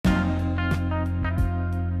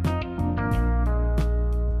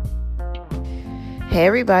Hey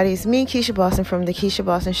everybody, it's me, Keisha Boston from The Keisha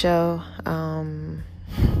Boston Show.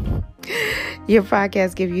 Your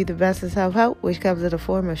podcast gives you the best of self-help, which comes in the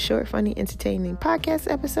form of short, funny, entertaining podcast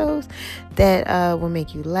episodes that will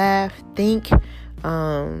make you laugh, think,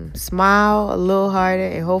 smile a little harder,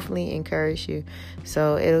 and hopefully encourage you.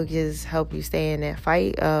 So it'll just help you stay in that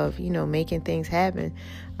fight of, making things happen.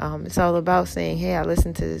 It's all about saying, hey, I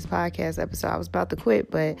listened to this podcast episode. I was about to quit,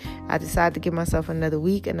 but I decided to give myself another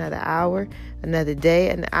week, another hour, another day,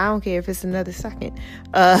 and I don't care if it's another second.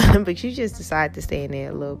 But you just decide to stay in there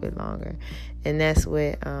a little bit longer, and that's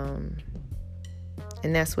what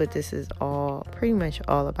this is all pretty much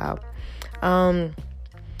all about.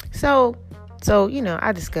 So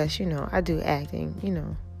I discuss, I do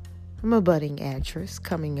acting, I'm a budding actress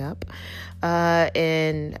coming up,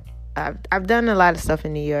 and I've done a lot of stuff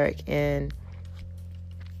in New York, and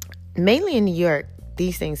mainly in New York,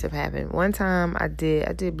 these things have happened. One time I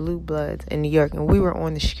did Blue Bloods in New York, and we were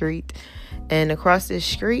on the street, and across the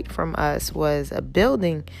street from us was a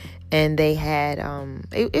building, and they had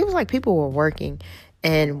it was like people were working,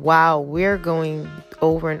 and while we're going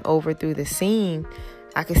over and over through the scene,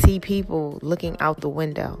 I could see people looking out the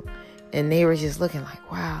window, and they were just looking like,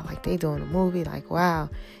 wow, like they doing a movie, like, wow.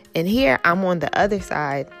 And here I'm on the other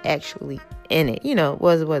side, actually in it. It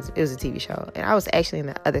was a TV show, and I was actually on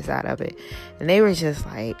the other side of it. And they were just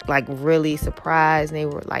like really surprised, and they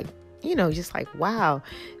were like, just like, wow.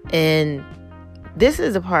 And this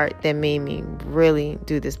is the part that made me really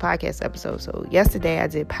do this podcast episode. So yesterday I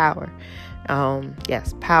did Power.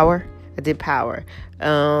 Yes, Power. I did Power.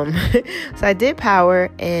 So I did Power,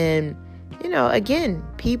 and again,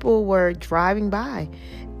 people were driving by,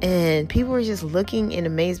 and people were just looking in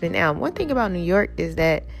amazement. Now, one thing about New York is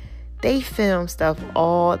that they film stuff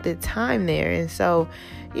all the time there. And so,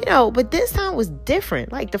 but this time was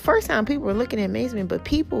different. Like the first time people were looking in amazement, but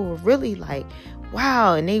people were really like,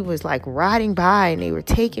 wow. And they was like riding by, and they were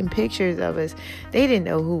taking pictures of us. They didn't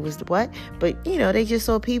know who was what, but they just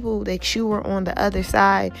saw people that you were on the other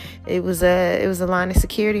side. It was a line of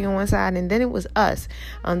security on one side, and then it was us,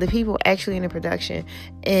 the people actually in the production.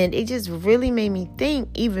 And it just really made me think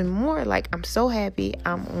even more. Like, I'm so happy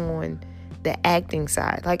I'm on the acting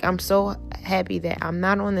side. Like, I'm so happy that I'm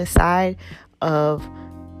not on the side of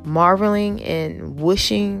marveling and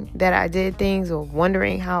wishing that I did things or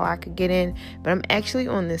wondering how I could get in, but I'm actually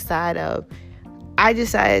on the side of, I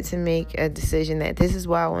decided to make a decision that this is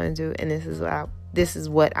what I want to do, and this is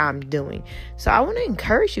what I'm doing. So I want to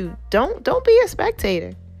encourage you, don't be a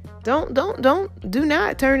spectator. Do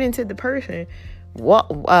not turn into the person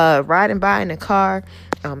riding by in a car,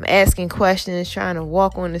 asking questions, trying to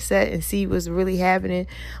walk on the set and see what's really happening.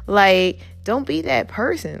 Like, don't be that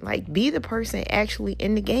person. Like, be the person actually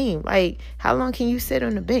in the game. Like, how long can you sit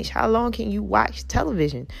on the bench? How long can you watch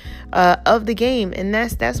television of the game? And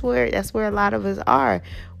that's where a lot of us are.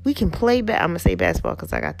 We can play I'm gonna say basketball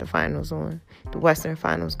because I got the finals on, the Western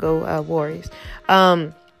Finals. Go Warriors.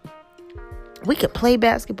 We can play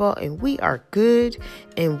basketball, and we are good,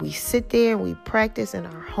 and we sit there and we practice in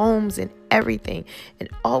our homes and everything, and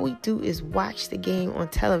all we do is watch the game on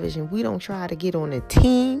television. We don't try to get on a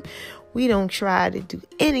team. We don't try to do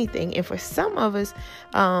anything. And for some of us,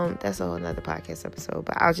 that's a whole another podcast episode,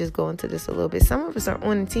 but I'll just go into this a little bit. Some of us are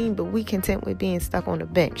on the team, but we content with being stuck on the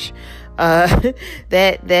bench. That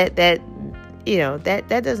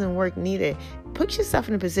doesn't work neither. Put yourself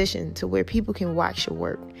in a position to where people can watch your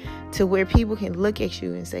work, to where people can look at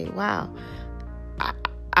you and say, wow,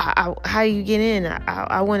 how you get in?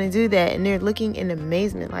 I want to do that. And they're looking in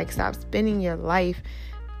amazement. Like, stop spending your life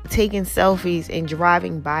taking selfies and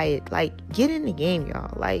driving by it. Like, get in the game,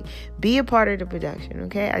 y'all. Like, be a part of the production,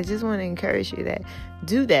 okay? I just want to encourage you that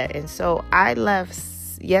do that. And so I left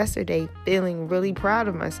yesterday feeling really proud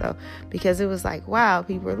of myself, because it was like, wow,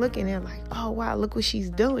 people are looking at like, oh wow, look what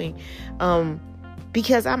she's doing,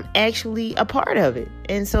 because I'm actually a part of it.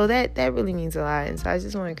 And so that really means a lot. And so I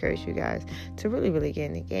just want to encourage you guys to really get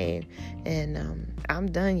in the game. And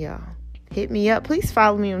I'm done, y'all. Hit me up. Please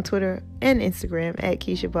follow me on Twitter and Instagram at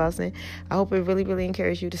Keisha Boston. I hope it really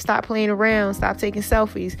encouraged you to stop playing around, stop taking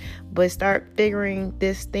selfies, but start figuring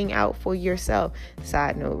this thing out for yourself.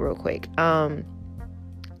 Side note real quick.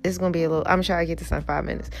 It's gonna be I'm trying to get this in 5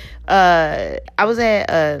 minutes. I was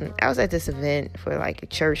at this event for like a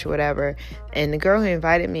church or whatever, and the girl who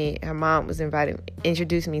invited me, her mom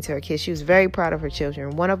introduced me to her kids. She was very proud of her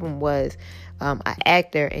children. One of them was an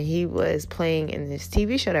actor, and he was playing in this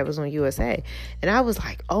TV show that was on USA. And I was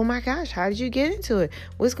like, oh my gosh, how did you get into it?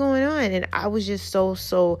 What's going on? And I was just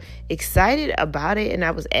so excited about it. And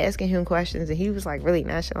I was asking him questions, and he was like really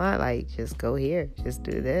nonchalant, like, just go here, just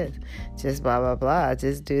do this, just blah, blah, blah,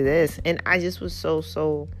 just do this. And I just was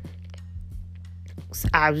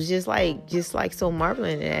I was just like so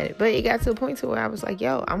marveling at it. But it got to a point to where I was like,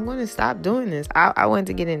 yo, I'm going to stop doing this. I wanted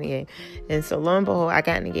to get in the game. And so lo and behold, I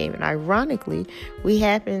got in the game. And ironically, we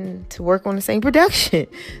happened to work on the same production.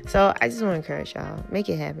 So I just want to encourage y'all, make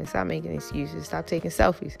it happen. Stop making excuses. Stop taking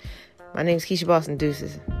selfies. My name is Keisha Boston.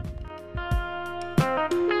 Deuces.